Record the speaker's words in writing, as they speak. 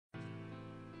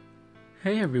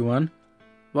Hey everyone,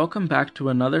 welcome back to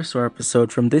another SOAR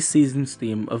episode from this season's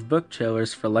theme of book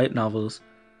trailers for light novels.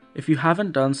 If you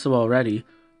haven't done so already,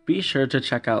 be sure to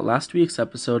check out last week's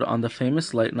episode on the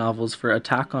famous light novels for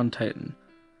Attack on Titan.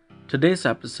 Today's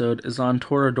episode is on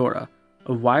Toradora,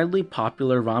 a widely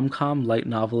popular rom-com light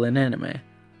novel and anime.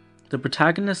 The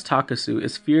protagonist Takasu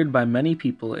is feared by many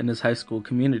people in his high school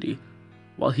community.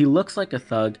 While he looks like a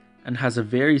thug and has a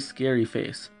very scary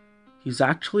face, he's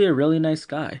actually a really nice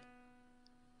guy.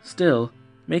 Still,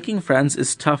 making friends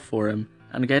is tough for him,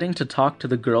 and getting to talk to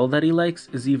the girl that he likes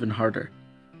is even harder.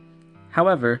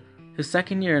 However, his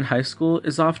second year in high school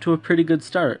is off to a pretty good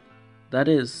start. That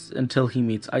is, until he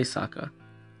meets Aisaka.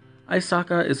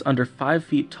 Aisaka is under 5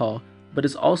 feet tall, but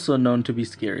is also known to be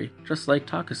scary, just like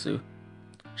Takasu.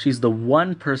 She's the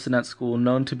one person at school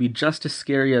known to be just as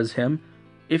scary as him,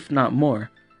 if not more,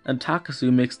 and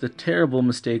Takasu makes the terrible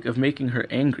mistake of making her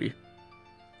angry.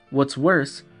 What's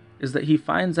worse is that he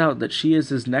finds out that she is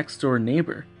his next-door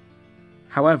neighbor.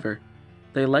 However,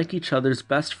 they like each other's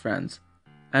best friends,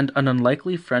 and an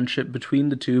unlikely friendship between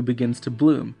the two begins to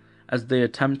bloom as they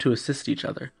attempt to assist each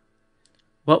other.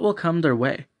 What will come their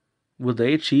way? Will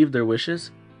they achieve their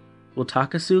wishes? Will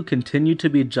Takasu continue to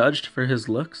be judged for his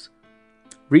looks?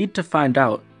 Read to find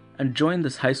out, and join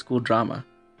this high school drama.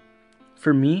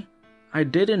 For me, I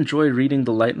did enjoy reading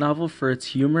the light novel for its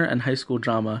humor and high school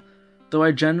drama, though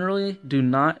I generally do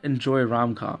not enjoy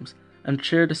rom-coms, and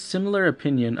shared a similar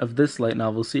opinion of this light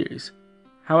novel series.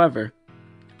 However,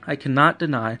 I cannot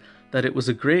deny that it was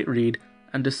a great read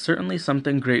and is certainly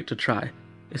something great to try,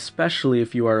 especially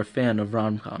if you are a fan of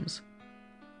rom-coms.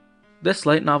 This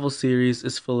light novel series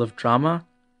is full of drama,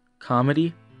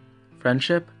 comedy,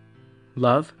 friendship,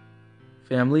 love,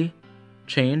 family,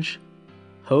 change,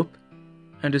 hope,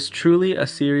 and is truly a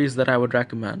series that I would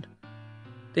recommend.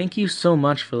 Thank you so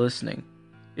much for listening.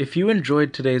 If you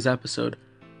enjoyed today's episode,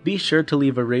 be sure to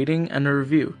leave a rating and a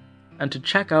review, and to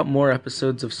check out more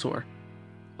episodes of SOAR.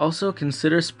 Also,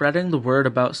 consider spreading the word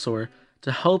about SOAR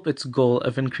to help its goal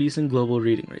of increasing global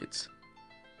reading rates.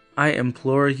 I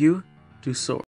implore you to SOAR.